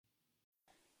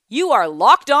You are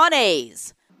Locked On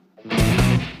A's,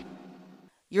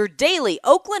 your daily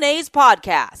Oakland A's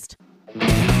podcast.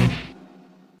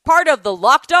 Part of the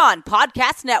Locked On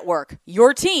Podcast Network,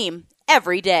 your team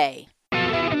every day.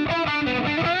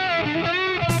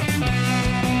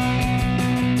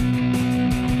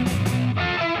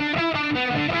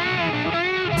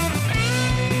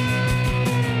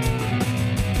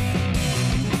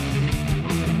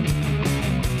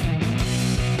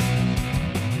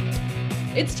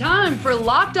 It's time for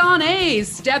Locked On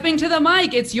A's. Stepping to the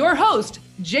mic, it's your host,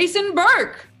 Jason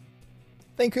Burke.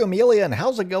 Thank you, Amelia, and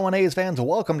how's it going, A's fans?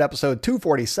 Welcome to episode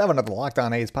 247 of the Locked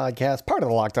On A's podcast, part of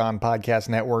the Locked On Podcast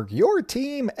Network, your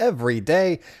team every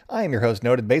day. I am your host,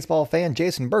 noted baseball fan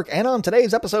Jason Burke, and on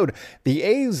today's episode, the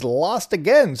A's lost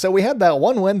again. So we had that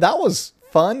one win. That was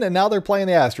fun, and now they're playing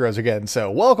the Astros again.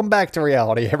 So welcome back to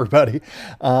reality, everybody.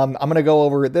 I'm going to go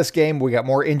over this game. We got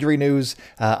more injury news.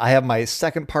 I have my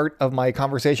second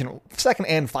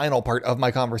and final part of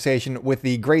my conversation with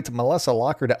the great Melissa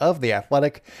Lockard of The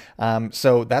Athletic.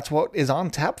 So that's what is on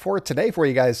tap for today for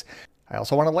you guys. I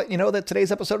also want to let you know that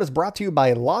today's episode is brought to you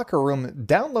by Locker Room.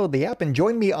 Download the app and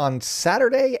join me on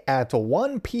Saturday at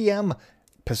 1 p.m.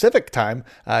 Pacific time,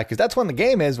 because that's when the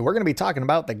game is. We're going to be talking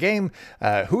about the game,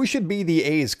 who should be the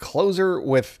A's closer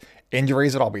with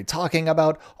injuries that I'll be talking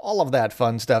about, all of that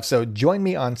fun stuff. So join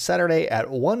me on Saturday at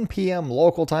 1 p.m.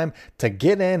 local time to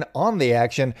get in on the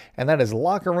action, and that is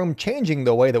Locker Room, changing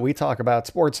the way that we talk about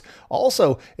sports.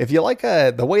 Also, if you like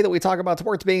the way that we talk about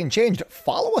sports being changed,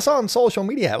 follow us on social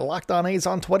media at Locked On A's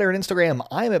on Twitter and Instagram.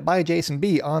 I'm at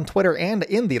ByJasonB on Twitter and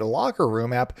in the Locker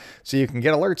Room app, so you can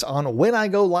get alerts on when I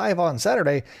go live on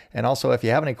Saturday. And also, if you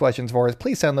have any questions for us,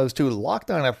 please send those to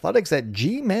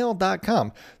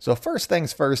lockedonathletics@gmail.com. So first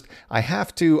things first, I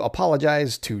have to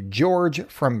apologize to George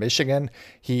from Michigan.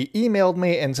 He emailed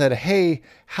me and said, hey,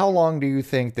 how long do you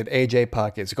think that AJ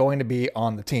Puk is going to be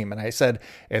on the team? And I said,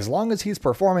 as long as he's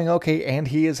performing okay and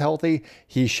he is healthy,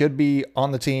 he should be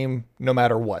on the team no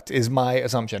matter what, is my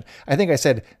assumption. I think I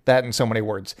said that in so many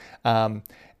words.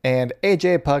 And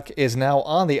AJ Puk is now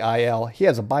on the IL. He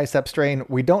has a bicep strain.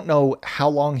 We don't know how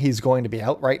long he's going to be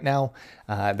out right now.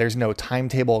 There's no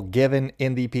timetable given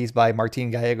in the piece by Martin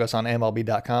Gallegos on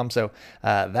MLB.com, so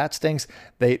that stinks.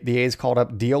 The A's called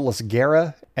up Deolis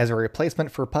Guerra as a replacement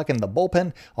for Puk in the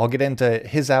bullpen. I'll get into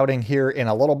his outing here in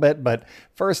a little bit, but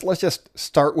first, let's just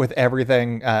start with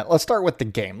everything. Let's start with the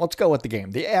game. Let's go with the game.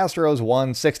 The Astros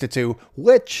won 6-2,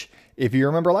 which, if you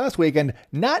remember last weekend,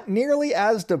 not nearly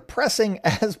as depressing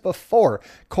as before.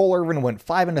 Cole Irvin went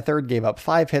 5 1/3, gave up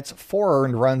 5 hits, 4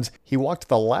 earned runs. He walked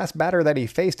the last batter that he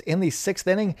faced in the 6th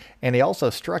inning, and he also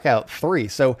struck out 3.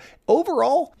 So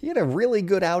overall, he had a really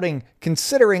good outing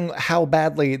considering how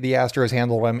badly the Astros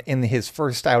handled him in his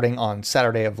first outing on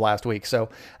Saturday of last week. So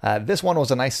this one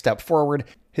was a nice step forward.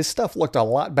 His stuff looked a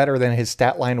lot better than his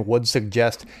stat line would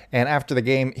suggest. And after the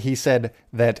game, he said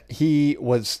that he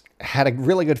had a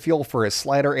really good feel for his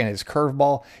slider and his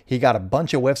curveball. He got a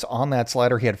bunch of whiffs on that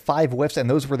slider. He had 5 whiffs, and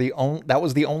that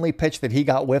was the only pitch that he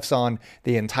got whiffs on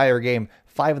the entire game.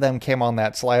 5 of them came on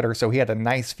that slider, so he had a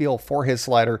nice feel for his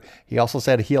slider. He also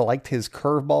said he liked his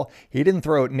curveball. He didn't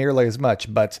throw it nearly as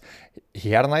much, but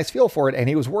he had a nice feel for it, and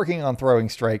he was working on throwing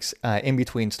strikes in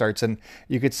between starts, and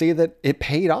you could see that it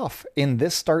paid off in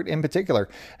this start in particular.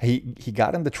 He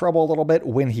got into trouble a little bit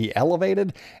when he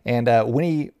elevated, and when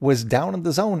he was down in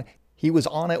the zone, he was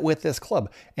on it with this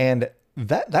club, and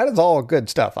that is all good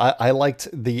stuff. I liked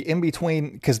the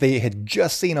in-between because they had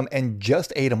just seen him and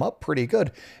just ate him up pretty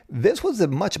good. This was a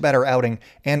much better outing,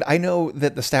 and I know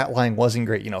that the stat line wasn't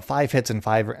great. 5 hits in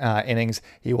 5 innings.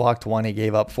 He walked 1, he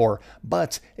gave up 4.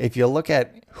 But if you look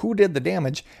at who did the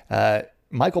damage,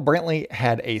 Michael Brantley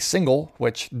had a single,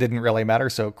 which didn't really matter,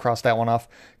 so cross that one off.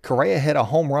 Correa hit a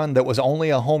home run that was only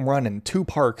a home run in 2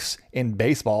 parks in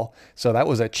baseball, so that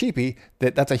was a cheapie.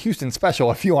 That's a Houston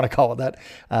special, if you want to call it that.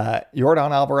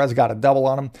 Yordan Alvarez got a double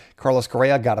on him. Carlos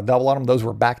Correa got a double on him. Those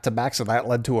were back-to-back, so that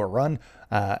led to a run.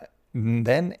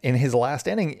 Then in his last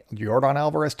inning, Yordan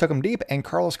Alvarez took him deep and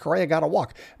Carlos Correa got a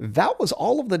walk. That was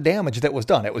all of the damage that was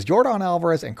done. It was Yordan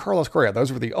Alvarez and Carlos Correa.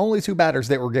 Those were the only 2 batters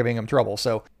that were giving him trouble.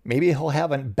 So maybe he'll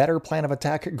have a better plan of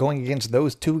attack going against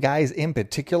those 2 guys in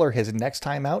particular his next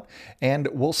time out. And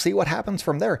we'll see what happens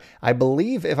from there. I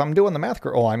believe, if I'm doing the math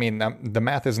correct, the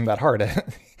math isn't that hard.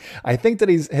 I think that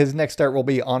his next start will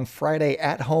be on Friday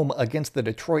at home against the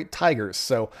Detroit Tigers.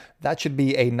 So that should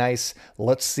be a nice,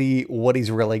 let's see what he's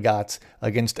really got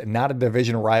against not a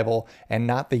division rival and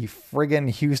not the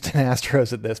friggin' Houston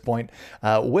Astros at this point.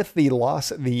 With the loss,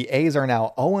 the A's are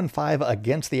now 0-5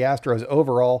 against the Astros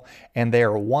overall, and they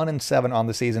are 1-7 on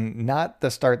the season. Not the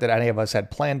start that any of us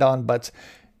had planned on, but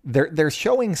they're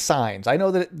showing signs. I know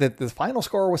that the final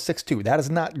score was 6-2. That is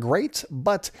not great,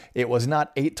 but it was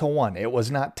not 8-1. It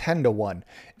was not 10-1.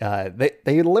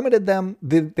 They limited them.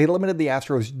 They limited the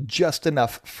Astros just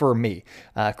enough for me.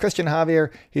 Christian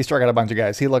Javier, he struck out a bunch of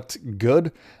guys. He looked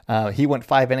good. He went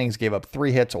 5 innings, gave up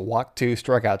 3 hits, walked 2,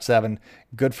 struck out 7.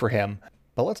 Good for him.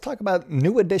 But let's talk about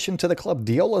new addition to the club,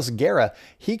 Deolis Guerra.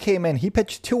 He came in, he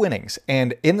pitched 2 innings,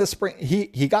 and in the spring,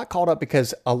 he got called up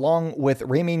because along with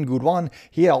Ramin Gudwan,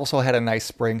 he also had a nice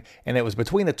spring, and it was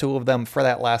between the two of them for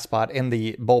that last spot in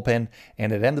the bullpen,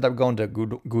 and it ended up going to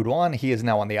Gudwan. He is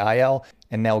now on the IL,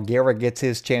 and now Guerra gets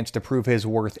his chance to prove his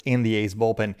worth in the A's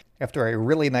bullpen. After a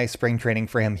really nice spring training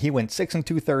for him, he went 6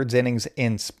 2/3 innings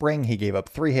in spring. He gave up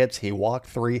 3 hits. He walked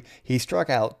 3. He struck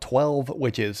out 12,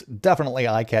 which is definitely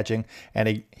eye-catching.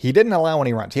 And he didn't allow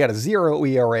any runs. He had a 0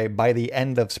 ERA by the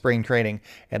end of spring training,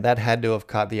 and that had to have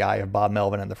caught the eye of Bob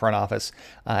Melvin in the front office.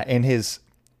 In his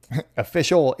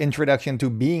official introduction to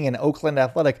being an Oakland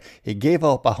Athletic, he gave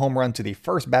up a home run to the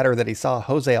first batter that he saw,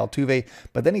 Jose Altuve,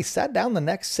 but then he sat down the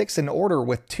next 6 in order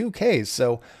with 2 Ks.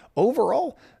 So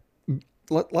overall,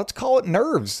 let's call it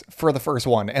nerves for the first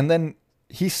one. And then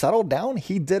he settled down.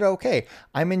 He did okay.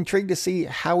 I'm intrigued to see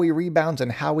how he rebounds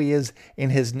and how he is in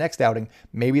his next outing.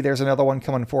 Maybe there's another one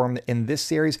coming for him in this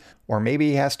series, or maybe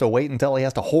he has to wait until he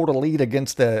has to hold a lead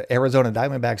against the Arizona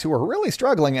Diamondbacks, who are really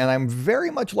struggling, and I'm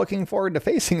very much looking forward to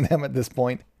facing them at this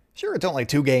point. Sure, it's only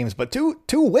 2 games, but two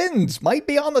wins might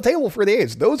be on the table for the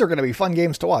A's. Those are going to be fun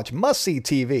games to watch. Must-see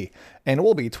TV. And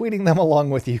we'll be tweeting them along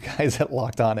with you guys at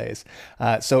Locked On A's.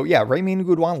 So yeah, Ramin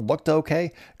Gudwan looked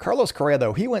okay. Carlos Correa,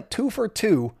 though, he went 2 for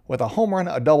 2 with a home run,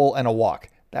 a double, and a walk.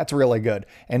 That's really good.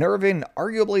 And Irvin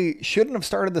arguably shouldn't have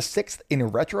started the 6th in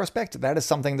retrospect. That is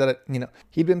something that,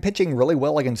 he'd been pitching really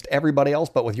well against everybody else,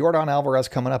 but with Yordan Alvarez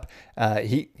coming up,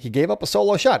 he gave up a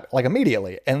solo shot, like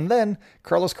immediately. And then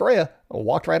Carlos Correa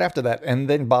walked right after that. And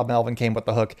then Bob Melvin came with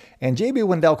the hook. And JB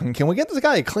Wendelken, can we get this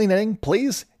guy a clean inning,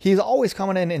 please? He's always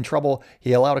coming in trouble.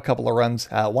 He allowed a couple of runs.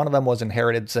 One of them was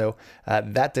inherited, so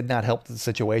that did not help the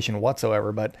situation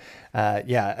whatsoever. But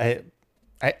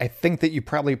I think that you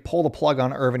probably pull the plug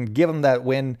on Irvin, give him that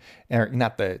win, or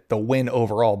not the win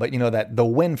overall, but that the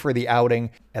win for the outing.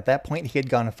 At that point, he had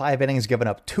gone 5 innings, given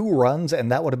up 2 runs,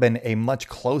 and that would have been a much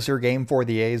closer game for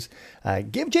the A's.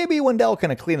 Give JB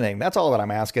Wendelken a clean inning. That's all that I'm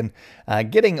asking.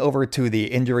 Getting over to the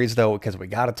injuries, though, because we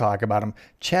got to talk about them.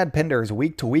 Chad Pinder is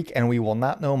week to week, and we will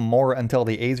not know more until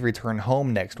the A's return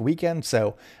home next weekend,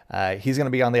 so he's going to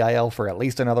be on the IL for at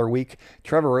least another week.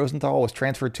 Trevor Rosenthal was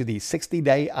transferred to the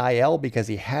 60-day IL because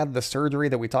he had the surgery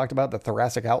that we talked about, the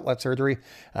thoracic outlet surgery.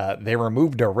 They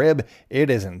removed a rib. It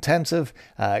is intensive.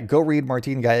 Go read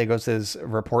Martin Gallegos'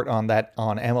 report on that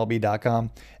on MLB.com.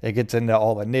 It gets into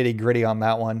all the nitty gritty on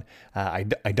that one. I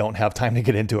don't have time to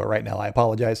get into it right now. I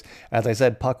apologize. As I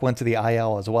said, Puck went to the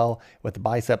IL as well with the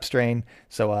bicep strain.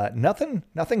 So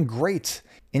nothing great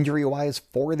injury-wise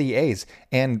for the A's.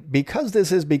 And because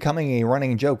this is becoming a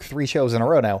running joke 3 shows in a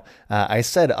row now, I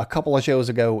said a couple of shows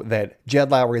ago that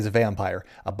Jed Lowry is a vampire.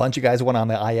 A bunch of guys went on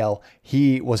the IL.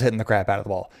 He was hitting the crap out of the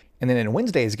ball. And then in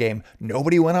Wednesday's game,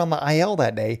 nobody went on the IL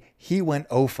that day. He went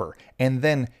 0 for. And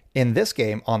then in this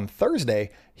game on Thursday,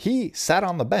 he sat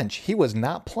on the bench. He was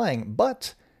not playing,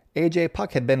 but AJ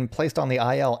Puck had been placed on the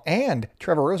IL and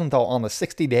Trevor Rosenthal on the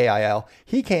 60-day IL.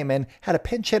 He came in, had a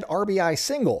pinch hit RBI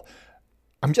single.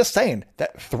 I'm just saying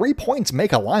that 3 points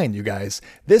make a line, you guys.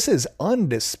 This is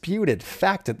undisputed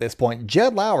fact at this point.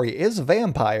 Jed Lowry is a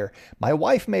vampire. My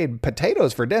wife made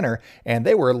potatoes for dinner, and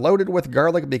they were loaded with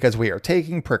garlic because we are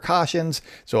taking precautions.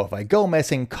 So if I go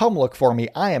missing, come look for me.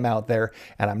 I am out there,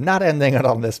 and I'm not ending it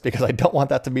on this because I don't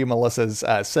want that to be Melissa's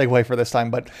segue for this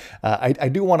time. But I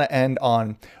do want to end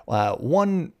on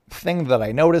one thing that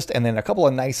I noticed, and then a couple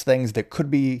of nice things that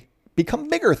could become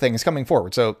bigger things coming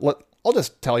forward. So I'll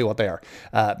just tell you what they are.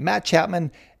 Matt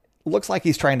Chapman looks like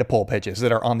he's trying to pull pitches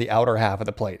that are on the outer half of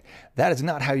the plate. That is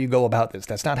not how you go about this.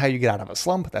 That's not how you get out of a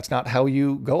slump. That's not how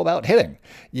you go about hitting.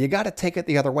 You got to take it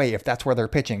the other way if that's where they're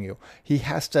pitching you. He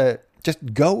has to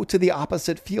just go to the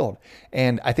opposite field.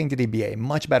 And I think that he'd be a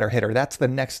much better hitter. That's the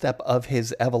next step of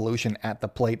his evolution at the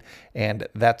plate. And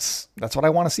that's what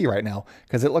I want to see right now,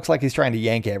 because it looks like he's trying to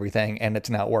yank everything and it's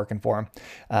not working for him.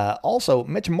 Also,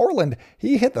 Mitch Moreland,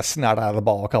 he hit the snot out of the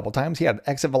ball a couple times. He had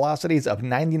exit velocities of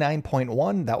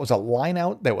 99.1. That was a line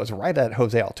out that was right at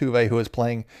Jose Altuve, who was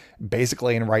playing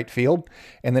basically in right field.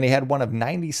 And then he had one of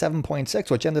 97.6,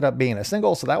 which ended up being a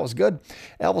single. So that was good.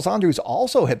 Elvis Andrus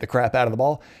also hit the crap out of the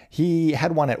ball. He He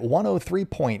had one at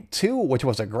 103.2, which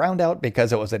was a ground out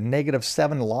because it was a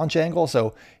 -7 launch angle.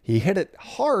 So he hit it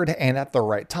hard and at the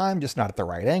right time, just not at the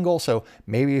right angle. So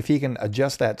maybe if he can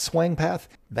adjust that swing path,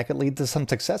 that could lead to some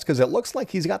success because it looks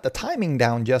like he's got the timing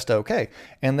down just okay.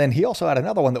 And then he also had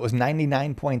another one that was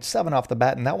 99.7 off the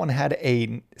bat, and that one had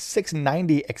a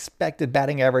 690 expected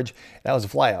batting average. That was a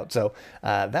flyout. So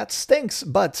that stinks,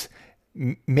 but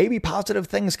maybe positive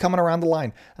things coming around the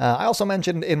line. I also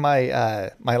mentioned in my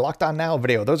my Locked On Now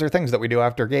video, those are things that we do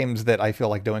after games that I feel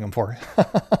like doing them for.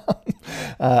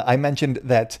 I mentioned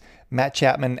that Matt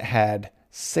Chapman had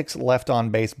 6 left on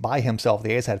base by himself.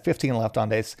 The A's had 15 left on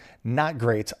base. Not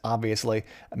great, obviously.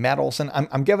 Matt Olson,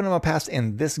 I'm giving him a pass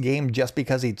in this game just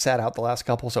because he'd sat out the last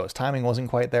couple, so his timing wasn't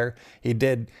quite there. He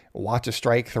did watch a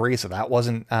strike 3, so that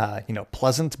wasn't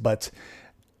pleasant, but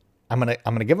I'm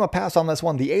gonna give him a pass on this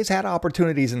one. The A's had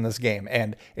opportunities in this game,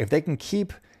 and if they can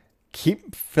keep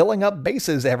filling up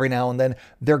bases every now and then,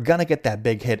 they're gonna get that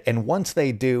big hit. And once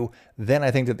they do, then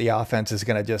I think that the offense is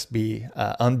gonna just be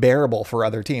unbearable for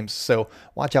other teams. So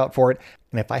watch out for it.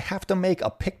 And if I have to make a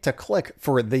pick to click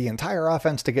for the entire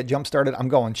offense to get jump started, I'm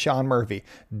going Sean Murphy.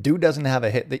 Dude doesn't have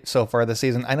a hit so far this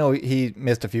season. I know he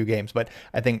missed a few games, but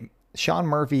I think Sean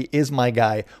Murphy is my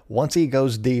guy. Once he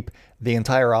goes deep, the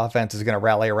entire offense is going to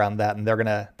rally around that, and they're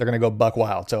gonna go buck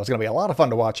wild. So it's going to be a lot of fun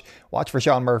to watch. Watch for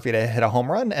Sean Murphy to hit a home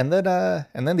run, and then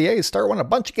the A's start winning a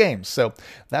bunch of games. So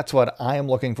that's what I am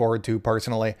looking forward to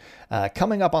personally.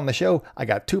 Coming up on the show, I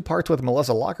got 2 parts with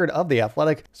Melissa Lockard of The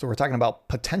Athletic. So we're talking about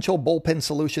potential bullpen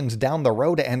solutions down the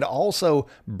road and also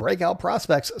breakout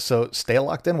prospects. So stay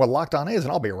locked in with Locked On A's,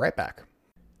 and I'll be right back.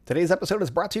 Today's episode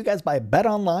is brought to you guys by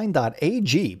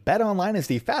BetOnline.ag. BetOnline is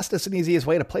the fastest and easiest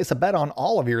way to place a bet on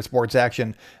all of your sports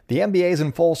action. The NBA is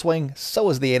in full swing, so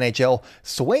is the NHL.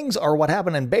 Swings are what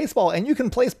happen in baseball, and you can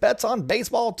place bets on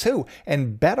baseball too.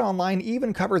 And BetOnline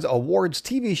even covers awards,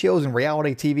 TV shows, and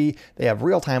reality TV. They have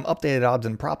real-time updated odds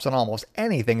and props on almost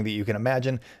anything that you can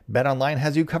imagine. BetOnline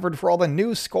has you covered for all the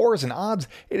news, scores, and odds.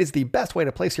 It is the best way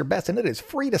to place your bets, and it is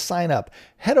free to sign up.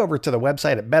 Head over to the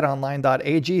website at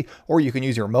betonline.ag, or you can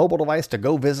use your mobile device to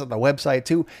go visit the website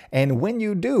too. And when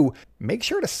you do, make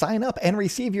sure to sign up and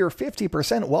receive your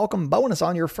 50% welcome bonus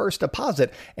on your first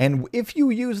deposit. And if you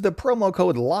use the promo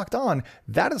code Locked On,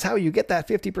 that is how you get that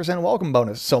 50% welcome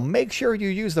bonus. So make sure you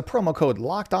use the promo code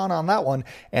Locked On that one.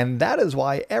 And that is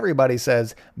why everybody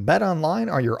says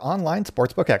BetOnline are your online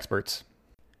sportsbook experts.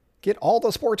 Get all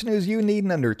the sports news you need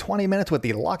in under 20 minutes with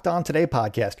the Locked On Today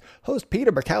podcast. Host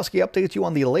Peter Bukowski updates you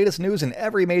on the latest news in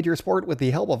every major sport with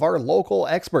the help of our local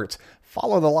experts.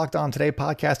 Follow the Locked On Today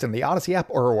podcast in the Odyssey app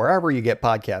or wherever you get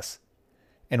podcasts.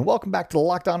 And welcome back to the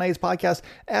Locked On A's podcast.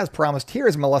 As promised,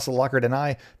 here's Melissa Lockard and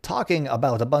I talking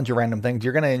about a bunch of random things.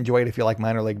 You're going to enjoy it if you like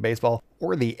minor league baseball,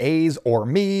 or the A's, or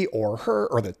me, or her,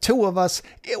 or the two of us.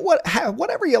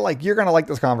 Whatever you like, you're going to like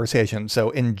this conversation,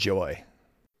 so enjoy.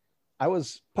 I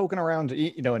was poking around,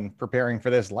 and preparing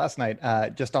for this last night,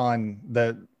 just on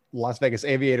the Las Vegas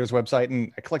Aviators website,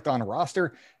 and I clicked on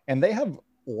roster, and they have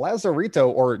Lazarito,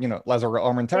 or Lazaro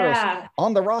Armenteros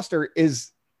on the roster.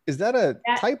 Is that a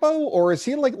typo, or is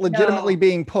he legitimately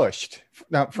being pushed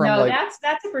from? No,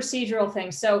 that's a procedural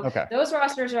thing. So those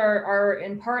rosters are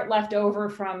in part left over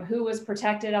from who was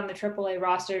protected on the AAA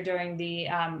roster during the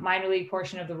minor league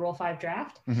portion of the Rule 5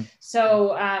 draft. Mm-hmm.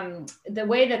 So the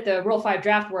way that the Rule 5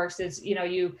 draft works is,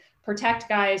 you protect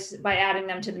guys by adding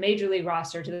them to the major league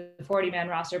roster, to the 40-man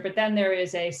roster. But then there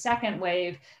is a second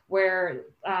wave where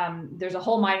there's a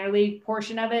whole minor league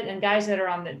portion of it, and guys that are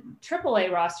on the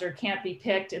AAA roster can't be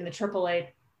picked in the AAA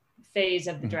phase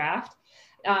of the draft.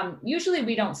 Usually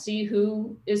we don't see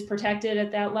who is protected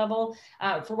at that level.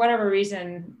 For whatever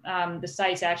reason, the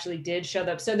sites actually did show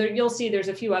up. So you'll see there's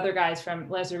a few other guys from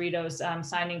Lazarito's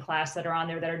signing class that are on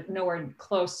there that are nowhere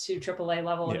close to AAA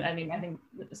level. Yeah. I mean, I think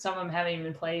some of them haven't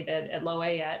even played at low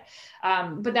A yet.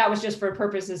 But that was just for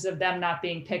purposes of them not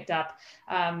being picked up.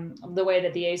 The way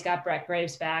that the A's got Brett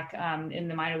Graves back in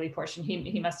the minor league portion,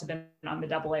 he must have been on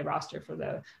the AA roster for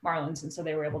the Marlins. And so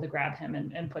they were able to grab him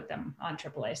and put them on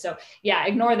AAA. So yeah,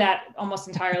 ignore that almost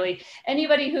entirely.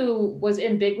 Anybody who was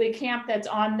in big league camp that's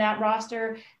on that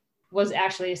roster was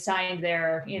actually assigned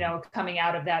there, coming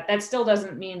out of that. That still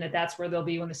doesn't mean that that's where they'll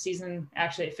be when the season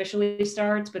actually officially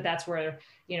starts, but that's where,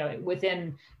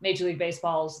 within Major League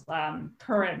Baseball's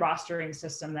current rostering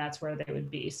system, that's where they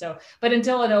would be. So, but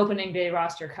until an opening day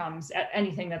roster comes,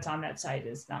 anything that's on that site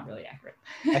is not really accurate.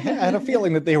 I had a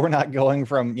feeling that they were not going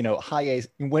from, high A,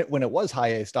 when it was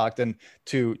high A Stockton,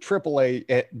 to triple A,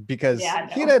 because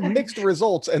he had mixed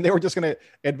results, and they were just going to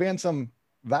advance him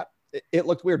that it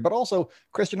looked weird. But also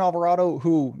Christian Alvarado,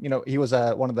 who, you know, he was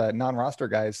one of the non-roster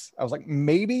guys. I was like,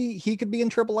 maybe he could be in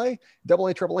AAA,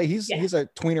 AA. He's a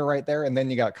tweener right there. And then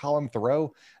you got Colin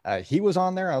Thoreau. He was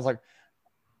on there. I was like,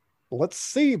 let's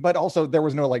see. But also there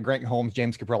was no like Grant Holmes,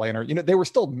 James Caprillion, or, you know, they were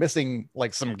still missing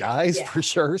like some guys for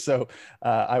sure. So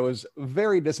I was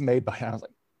very dismayed by it. I was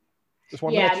like,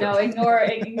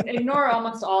 ignore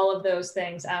almost all of those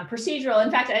things. Procedural. In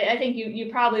fact, I think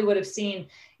you probably would have seen,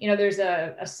 you know, there's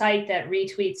a site that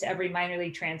retweets every minor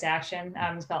league transaction.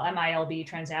 It's called MILB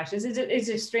transactions. It's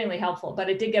extremely helpful, but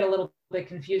it did get a little bit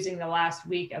confusing the last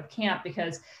week of camp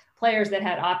because players that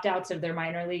had opt-outs of their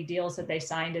minor league deals that they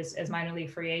signed as minor league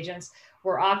free agents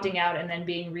were opting out and then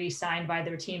being re-signed by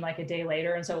their team like a day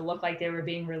later. And so it looked like they were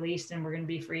being released and were going to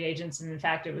be free agents. And in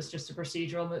fact, it was just a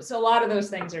procedural move. So a lot of those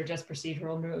things are just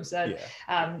procedural moves.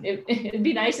 It'd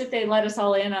be nice if they let us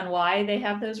all in on why they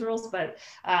have those rules. But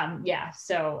on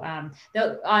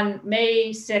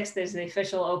May 6th is the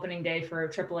official opening day for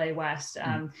AAA West.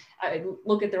 I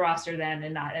look at the roster then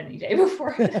and not any day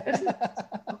before.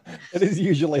 It is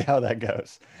usually how that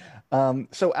goes.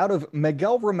 So out of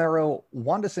Miguel Romero,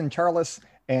 Wanderson Charles,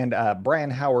 and Brian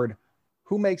Howard,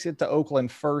 who makes it to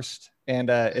Oakland first? And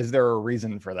is there a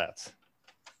reason for that?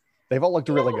 They've all looked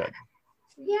really good.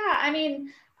 Yeah, I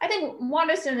mean, I think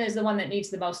Wanderson is the one that needs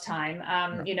the most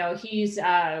time. You know, he's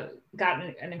got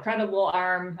an incredible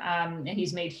arm and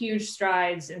he's made huge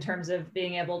strides in terms of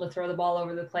being able to throw the ball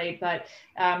over the plate, but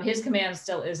his command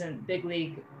still isn't big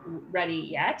league ready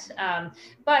yet.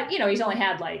 But, you know, he's only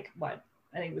had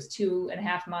I think it was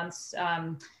 2.5 months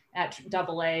at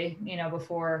AA, you know,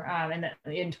 before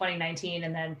in 2019.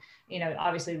 And then, you know,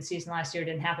 obviously the season last year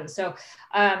didn't happen. So,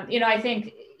 you know, I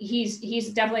think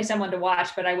he's definitely someone to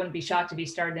watch, but I wouldn't be shocked if he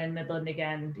started in Midland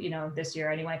again, you know, this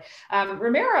year anyway.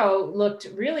 Romero looked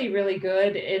really, really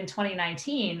good in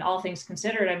 2019, all things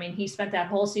considered. I mean, he spent that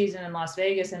whole season in Las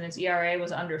Vegas and his ERA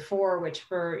was under 4, which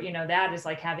for, you know, that is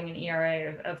like having an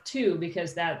ERA of 2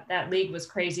 because that league was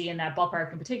crazy and that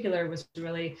ballpark in particular was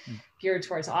really geared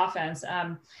towards offense.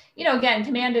 You know, again,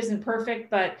 command isn't perfect,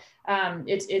 but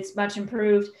it's much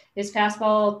improved. His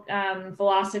fastball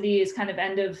velocity is kind of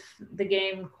end of the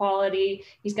game quality.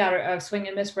 He's got a swing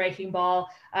and miss breaking ball.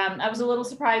 I was a little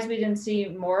surprised we didn't see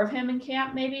more of him in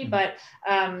camp maybe, but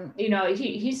you know,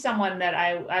 he's someone that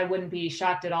I wouldn't be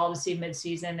shocked at all to see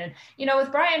midseason. And, you know,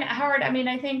 with Brian Howard, I mean,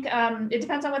 I think it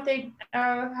depends on what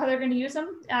how they're going to use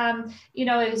him. You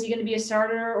know, is he going to be a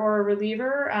starter or a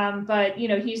reliever? But, you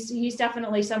know, he's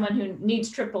definitely someone who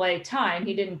needs AAA time.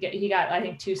 He got, I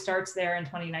think, 2 starts there in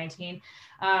 2019.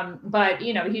 But,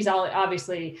 you know, he's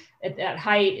obviously at that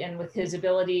height and with his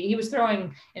ability, he was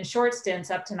throwing in short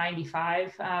stints up to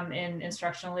 95 in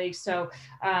instructional leagues. So,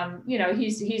 you know,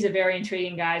 he's a very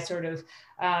intriguing guy, sort of,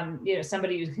 you know,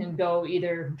 somebody who can go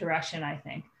either direction, I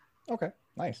think. Okay,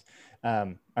 nice.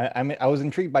 I was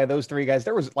intrigued by those 3 guys.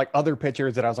 There was like other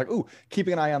pitchers that I was like, ooh,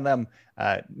 keeping an eye on them.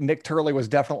 Nick Turley was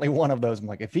definitely one of those. I'm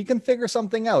like, if he can figure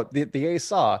something out, the A's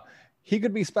saw, he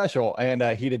could be special, and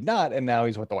he did not, and now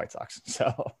he's with the White Sox.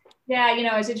 So yeah, you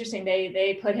know, it's interesting.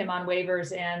 They put him on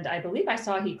waivers, and I believe I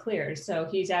saw he cleared, so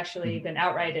he's actually been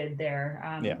outrighted there.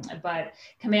 But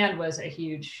command was a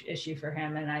huge issue for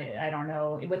him, and I don't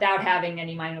know, without having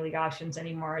any minor league options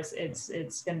anymore, it's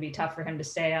going to be tough for him to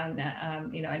stay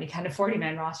on you know, any kind of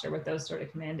 40-man roster with those sort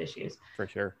of command issues. For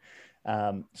sure.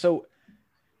 So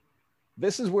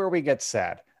this is where we get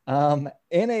sad.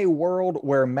 In a world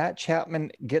where Matt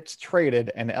Chapman gets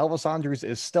traded and Elvis Andrus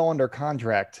is still under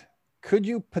contract, could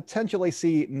you potentially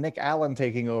see Nick Allen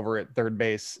taking over at third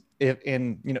base if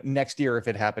in, you know, next year, if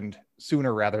it happened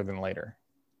sooner rather than later?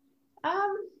 You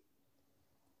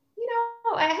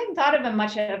know, I hadn't thought of him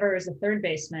much ever as a third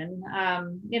baseman.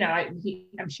 You know,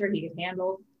 I'm sure he could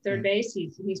handle third base.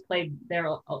 He's played there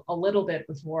a little bit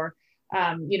before.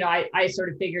 You know, I sort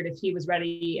of figured if he was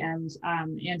ready and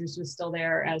Andrus was still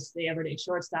there as the everyday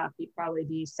shortstop, he'd probably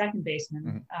be second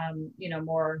baseman, you know,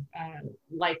 more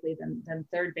likely than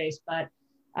third base. But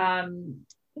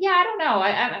yeah, I don't know.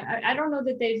 I don't know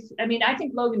that I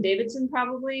think Logan Davidson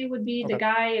probably would be the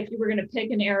guy if you were going to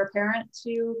pick an heir apparent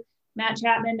to Matt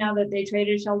Chapman now that they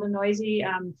traded Sheldon Neuse.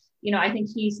 You know, I think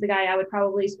he's the guy I would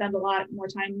probably spend a lot more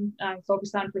time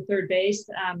focused on for third base.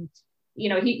 You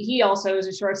know, he also is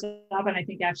a shortstop, and I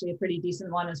think actually a pretty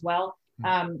decent one as well.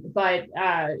 But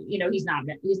you know, he's not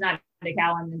Nick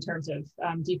Allen in terms of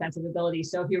defensive ability.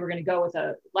 So if you were going to go with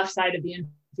a left side of the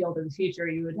infield of the future,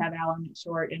 you would have Allen at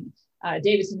short. And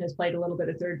Davison has played a little bit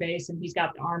of third base, and he's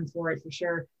got the arm for it for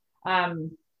sure.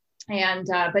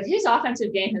 But his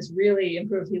offensive game has really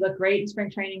improved. He looked great in spring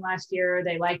training last year.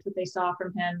 They liked what they saw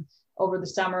from him over the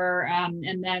summer,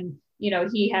 and then,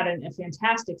 he had a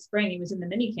fantastic spring. He was in the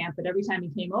mini camp, but every time he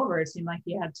came over, it seemed like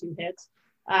he had 2 hits.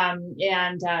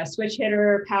 Switch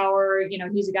hitter, power,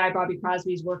 he's a guy Bobby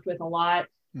Crosby's worked with a lot.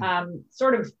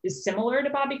 Sort of is similar to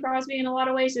Bobby Crosby in a lot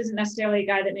of ways. Isn't necessarily a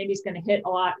guy that maybe is going to hit a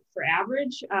lot for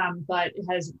average, but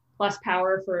has plus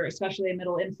power for especially a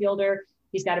middle infielder.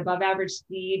 He's got above average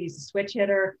speed. He's a switch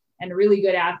hitter and a really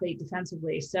good athlete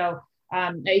defensively. So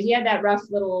he had that rough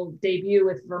little debut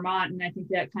with Vermont, and I think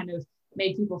that kind of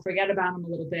made people forget about him a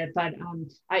little bit. But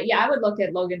I would look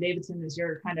at Logan Davidson as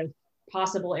your kind of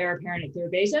possible heir apparent at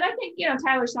third base. And I think,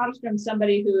 Tyler Soderstrom's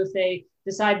somebody who, if they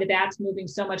decide the bat's moving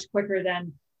so much quicker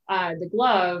than the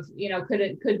glove,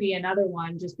 could be another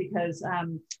one, just because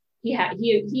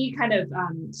he kind of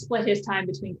split his time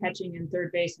between catching and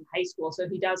third base in high school. So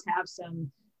he does have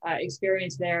some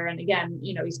experience there. And again,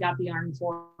 he's got the arm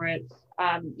for it.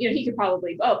 He could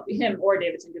probably, him or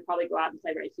Davidson could probably go out and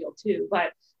play right field too.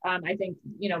 But I think,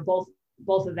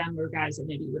 both of them were guys that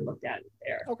maybe you would look at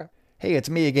there. Okay. Hey,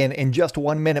 it's me again. In just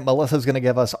 1 minute, Melissa's going to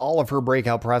give us all of her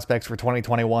breakout prospects for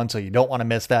 2021, so you don't want to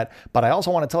miss that. But I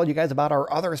also want to tell you guys about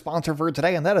our other sponsor for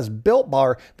today, and that is Built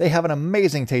Bar. They have an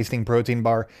amazing tasting protein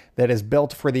bar that is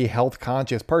built for the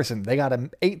health-conscious person. They got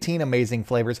 18 amazing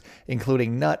flavors,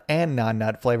 including nut and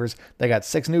non-nut flavors. They got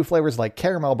 6 new flavors like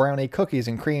caramel brownie, cookies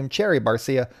and cream, cherry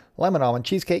barcia, lemon almond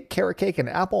cheesecake, carrot cake, and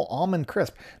apple almond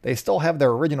crisp. They still have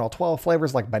their original 12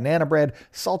 flavors like banana bread,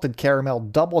 salted caramel,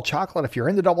 double chocolate. If you're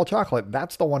into double chocolate,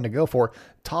 that's the one to go for.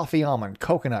 Toffee almond,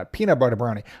 coconut, peanut butter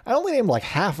brownie. I only named like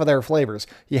half of their flavors.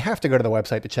 You have to go to the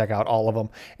website to check out all of them.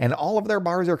 And all of their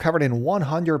bars are covered in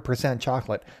 100%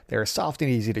 chocolate. They are soft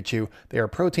and easy to chew. They are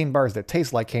protein bars that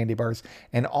taste like candy bars.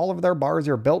 And all of their bars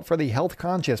are built for the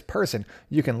health-conscious person.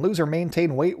 You can lose or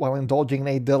maintain weight while indulging in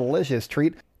a delicious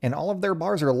treat. And all of their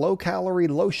bars are low calorie,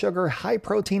 low sugar, high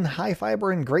protein, high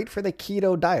fiber, and great for the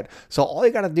keto diet. So all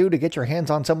you got to do to get your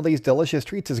hands on some of these delicious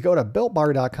treats is go to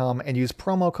BuiltBar.com and use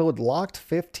promo code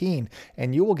LOCKED15,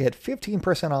 and you will get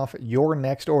 15% off your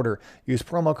next order. Use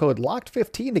promo code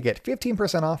LOCKED15 to get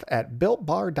 15% off at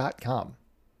BuiltBar.com.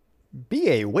 Be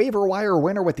a waiver wire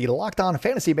winner with the Locked On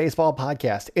Fantasy Baseball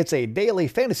podcast. It's a daily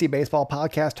fantasy baseball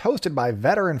podcast hosted by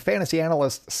veteran fantasy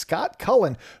analyst Scott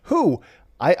Cullen, who,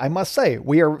 I must say,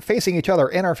 we are facing each other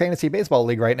in our fantasy baseball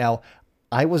league right now.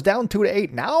 I was down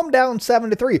 2-8. Now I'm down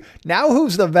 7-3. Now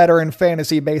who's the veteran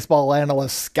fantasy baseball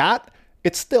analyst, Scott?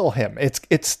 It's still him.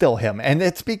 It's still him. And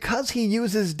it's because he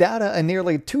uses data and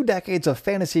nearly 2 decades of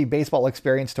fantasy baseball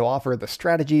experience to offer the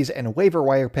strategies and waiver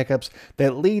wire pickups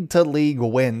that lead to league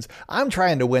wins. I'm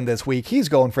trying to win this week. He's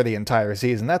going for the entire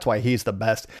season. That's why he's the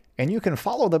best. And you can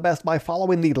follow the best by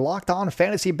following the Locked On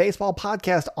Fantasy Baseball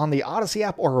podcast on the Odyssey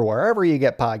app or wherever you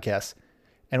get podcasts.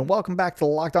 And welcome back to the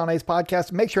Locked On A's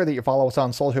podcast. Make sure that you follow us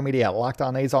on social media at Locked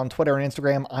On A's on Twitter and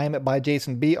Instagram. I am at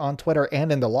 @ByJasonB on Twitter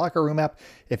and in the Locker Room app.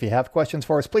 If you have questions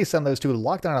for us, please send those to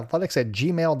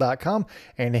LockedOnAthletics@gmail.com.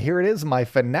 And here it is, my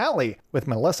finale with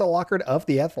Melissa Lockard of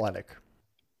The Athletic.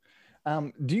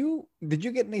 Did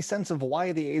you get any sense of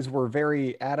why the A's were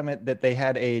very adamant that they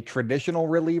had a traditional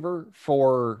reliever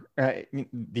for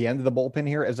the end of the bullpen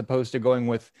here, as opposed to going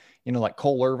with, like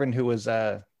Cole Irvin, who was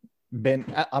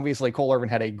obviously Cole Irvin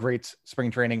had a great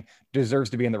spring training, deserves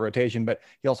to be in the rotation, but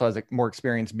he also has more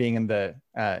experience being in the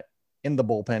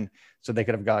bullpen. So they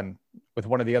could have gone with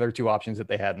one of the other 2 options that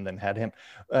they had and then had him.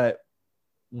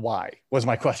 Why was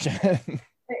my question?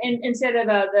 Instead of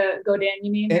the Godin,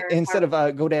 you mean? Instead of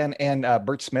Godin and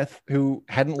Bert Smith, who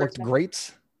hadn't looked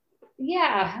great.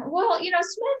 Yeah, well,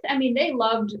 Smith, they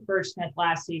loved Bert Smith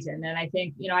last season. And I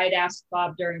think, I had asked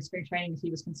Bob during spring training if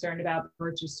he was concerned about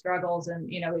Bert's struggles. And,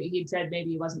 he'd said maybe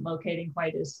he wasn't locating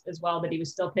quite as well, but he was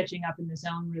still pitching up in the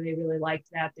zone. Really, really liked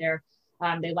that there.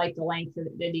 They liked the length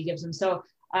that he gives them. So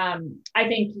I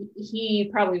think he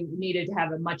probably needed to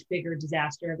have a much bigger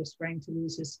disaster of a spring to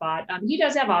lose his spot. He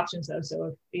does have options, though. So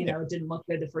if, it didn't look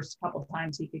good the first couple of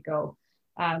times, he could go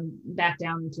back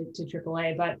down to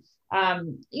AAA. But,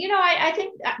 I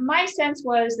think my sense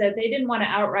was that they didn't want to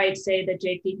outright say that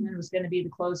Jake Diekman was going to be the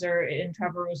closer in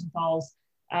Trevor Rosenthal's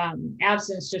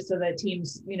absence, just so that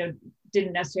teams,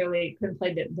 couldn't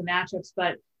play the matchups.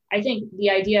 But I think the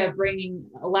idea of bringing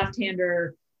a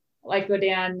left-hander like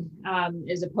Godin,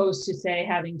 as opposed to, say,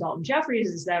 having Dalton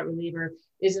Jeffries as that reliever,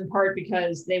 is in part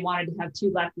because they wanted to have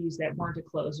 2 lefties that weren't a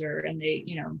closer, and they,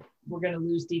 were going to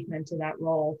lose Diekman to that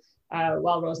role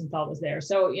while Rosenthal was there.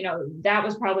 So, that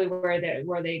was probably where they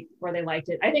liked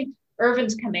it. I think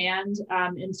Irvin's command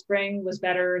in spring was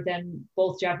better than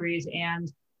both Jeffries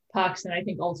and Pucks, and I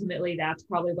think ultimately that's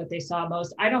probably what they saw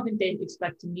most. I don't think they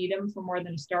expect to need him for more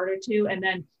than a start or 2, and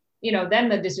then, then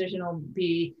the decision will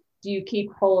be, do you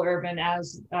keep Cole Irvin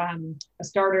as a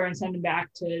starter and send him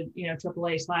back to,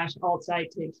 AAA/alt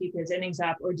site to keep his innings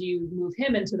up, or do you move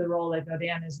him into the role that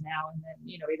Godin is now, and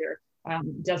then, either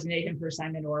designate him for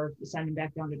assignment or send him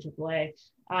back down to AAA?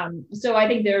 So I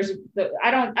think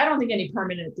I don't think any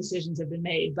permanent decisions have been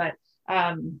made, but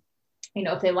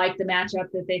if they like the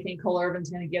matchup that they think Cole Irvin's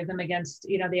going to give them against,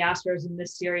 the Astros in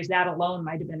this series, that alone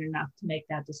might have been enough to make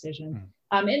that decision.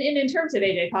 And in terms of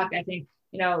AJ Puk, I think,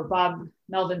 Bob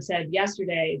Melvin said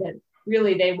yesterday that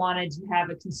really they wanted to have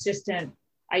a consistent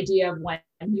idea of when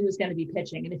he was going to be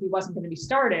pitching. And if he wasn't going to be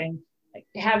starting, like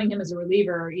having him as a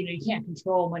reliever, you can't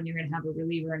control when you're going to have a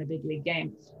reliever in a big league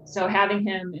game. So having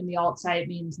him in the alt side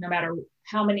means no matter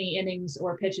how many innings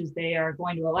or pitches they are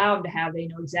going to allow him to have, they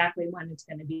know exactly when it's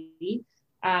going to be.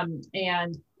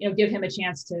 And, give him a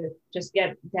chance to just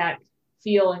get that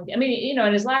feel. And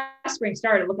in his last spring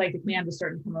start, it looked like the command was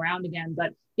starting to come around again,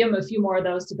 but give him a few more of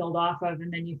those to build off of,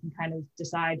 and then you can kind of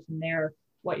decide from there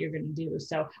what you're going to do.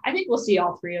 So I think we'll see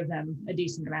all three of them a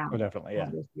decent amount. Oh, definitely, yeah.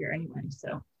 This year anyway.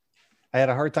 So I had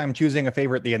a hard time choosing a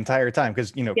favorite the entire time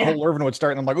because, Cole Irvin would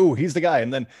start and I'm like, oh, he's the guy.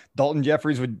 And then Dalton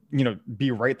Jeffries would,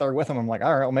 be right there with him. I'm like,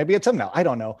 all right, well, maybe it's him now. I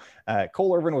don't know.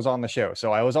 Cole Irvin was on the show.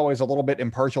 So I was always a little bit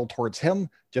impartial towards him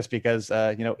just because,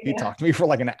 he talked to me for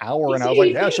like an hour and I was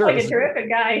like, yeah, sure. Like a terrific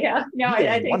guy. Yeah. No,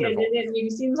 I think he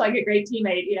seems like a great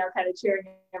teammate, kind of cheering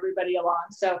everybody along.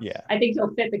 So yeah. I think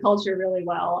he'll fit the culture really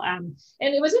well. And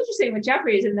it was interesting with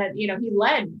Jeffries in that, he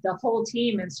led the whole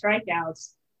team in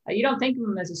strikeouts. You don't think of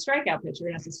him as a strikeout pitcher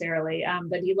necessarily,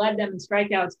 but he led them in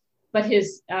strikeouts. But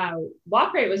his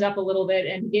walk rate was up a little bit,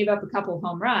 and he gave up a couple of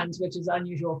home runs, which is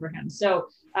unusual for him. So,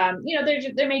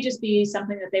 there may just be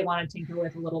something that they want to tinker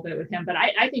with a little bit with him. But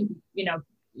I think,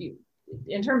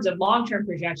 in terms of long-term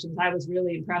projections, I was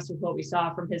really impressed with what we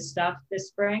saw from his stuff this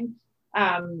spring.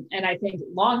 And I think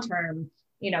long-term,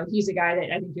 he's a guy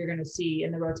that I think you're going to see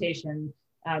in the rotation.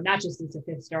 Not just as a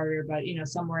fifth starter, but,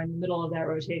 somewhere in the middle of that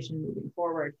rotation moving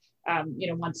forward,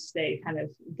 once they kind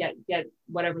of get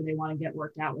whatever they want to get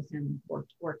worked out with him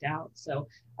worked out. So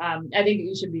I think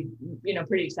you should be,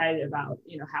 pretty excited about,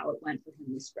 how it went for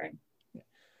him this spring.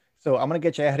 So I'm going to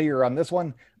get you out of here on this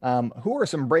one. Who are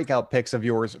some breakout picks of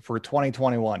yours for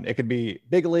 2021? It could be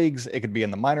big leagues. It could be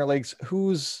in the minor leagues.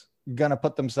 Who's going to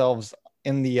put themselves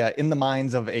in the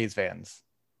minds of A's fans?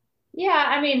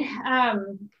 Yeah.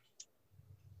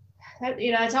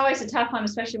 It's always a tough one,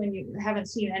 especially when you haven't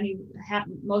seen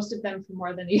most of them for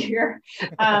more than a year.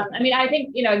 I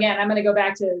think, again, I'm going to go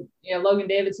back to, Logan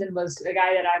Davidson was a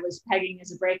guy that I was pegging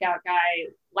as a breakout guy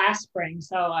last spring.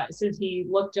 So since he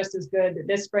looked just as good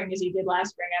this spring as he did last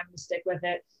spring, I'm going to stick with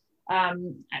it.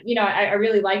 I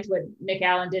really liked what Nick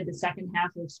Allen did the second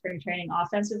half of spring training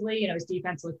offensively. His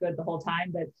defense looked good the whole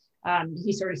time, but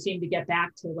he sort of seemed to get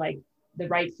back to like the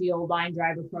right field line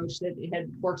drive approach that had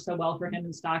worked so well for him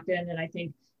in Stockton. And I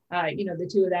think, the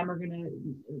two of them are going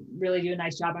to really do a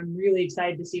nice job. I'm really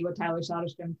excited to see what Tyler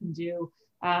Soderstrom can do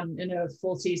in a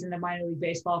full season of minor league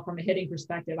baseball from a hitting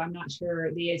perspective. I'm not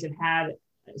sure the A's have had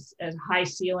a high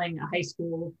ceiling, a high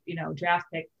school, draft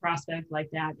pick prospect like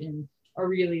that in a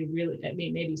really, really,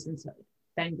 maybe since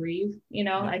Ben Grieve,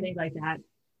 I think like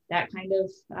that kind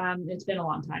of, it's been a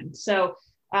long time. So,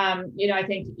 I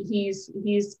think he's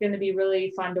going to be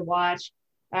really fun to watch.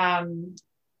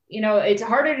 It's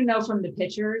harder to know from the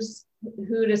pitchers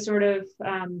who to sort of,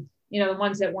 the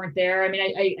ones that weren't there.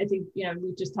 I think,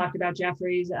 we just talked about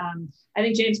Jeffries. I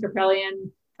think James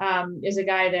Kaprielian is a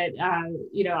guy that,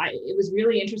 it was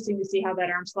really interesting to see how that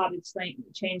arm slot had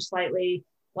changed slightly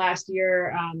last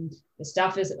year. The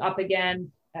stuff is up again.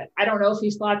 I don't know if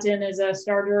he slots in as a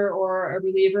starter or a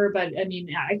reliever, but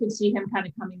I could see him kind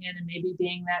of coming in and maybe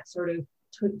being that sort of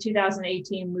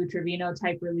 2018 Lou Trevino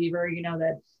type reliever,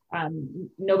 that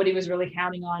nobody was really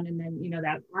counting on. And then,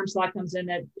 that arm slot comes in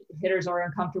that hitters are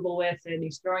uncomfortable with, and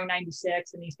he's throwing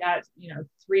 96 and he's got,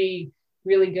 three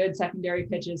really good secondary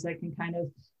pitches that can kind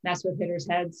of mess with hitters'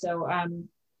 heads. So, I'm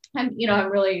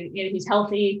really, he's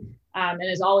healthy and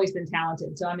has always been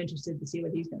talented. So I'm interested to see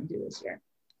what he's going to do this year.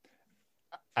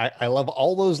 I love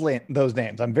all those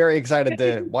names. I'm very excited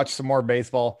to watch some more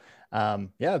baseball.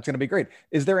 It's going to be great.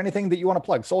 Is there anything that you want to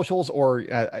plug, socials, or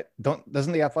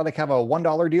doesn't the Athletic have a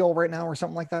 $1 deal right now or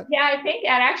something like that? Yeah, I think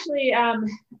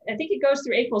I think it goes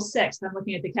through April 6th. I'm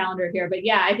looking at the calendar here, but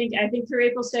yeah, I think through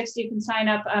April 6th, you can sign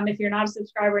up if you're not a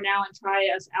subscriber now and try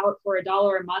us out for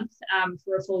 $1 a month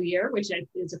for a full year, which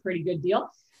is a pretty good deal.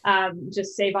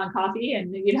 Just save on coffee,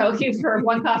 and for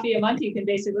one coffee a month, you can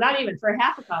basically, not even for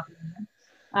half a coffee a month,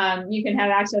 you can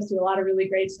have access to a lot of really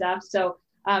great stuff. So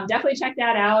definitely check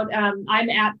that out. I'm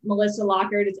at Melissa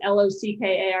Lockard. It's Lockard.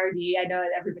 I know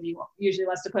that everybody usually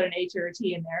wants to put an H or a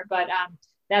T in there, but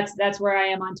that's where I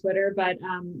am on Twitter. But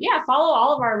yeah, follow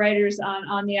all of our writers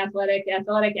on The Athletic.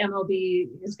 Athletic MLB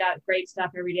has got great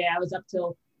stuff every day. I was up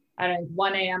till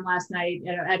 1 a.m. last night,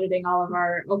 editing all of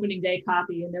our opening day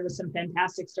copy, and there was some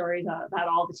fantastic stories about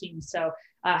all the teams. So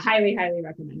highly, highly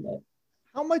recommend it.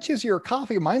 How much is your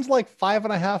coffee? Mine's like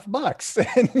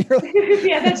 $5.50. And you're like,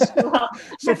 yeah, that's well,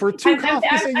 so for two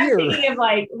coffees a year. I'm thinking of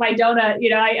like my donut.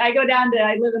 I go down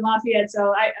I live in Lafayette,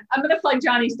 so I'm going to plug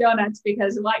Johnny's Donuts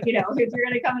because if you're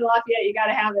going to come to Lafayette, you got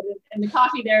to have it. And the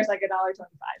coffee there is like $1.25.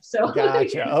 So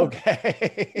gotcha.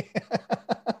 Okay.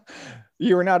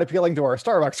 You are not appealing to our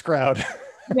Starbucks crowd.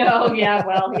 No, yeah,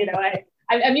 well,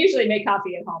 I'm usually make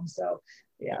coffee at home, so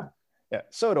yeah. Yeah,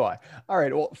 so do I. All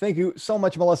right. Well, thank you so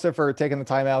much, Melissa, for taking the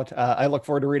time out. I look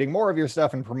forward to reading more of your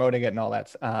stuff and promoting it and all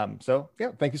that. So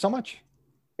yeah, thank you so much.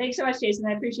 Thanks so much, Jason.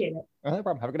 I appreciate it. No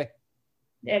problem. Have a good day.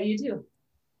 Yeah, you too.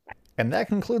 And that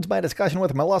concludes my discussion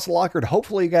with Melissa Lockard.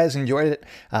 Hopefully you guys enjoyed it.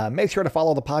 Make sure to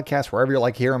follow the podcast wherever you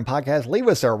like hearing podcasts. Leave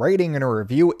us a rating and a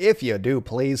review if you do,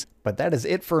 please. But that is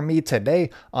it for me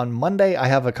today. On Monday, I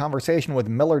have a conversation with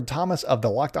Millard Thomas of the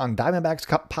Locked On Diamondbacks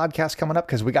podcast coming up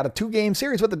because we got a 2-game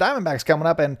series with the Diamondbacks coming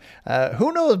up. And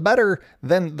who knows better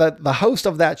than the host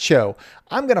of that show?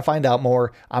 I'm going to find out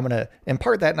more. I'm going to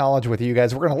impart that knowledge with you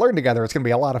guys. We're going to learn together. It's going to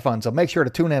be a lot of fun. So make sure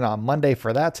to tune in on Monday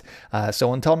for that.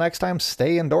 So until next time,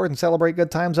 stay indoors and celebrate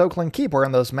good times, Oakland. Keep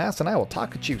wearing those masks, and I will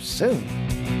talk at you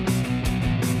soon.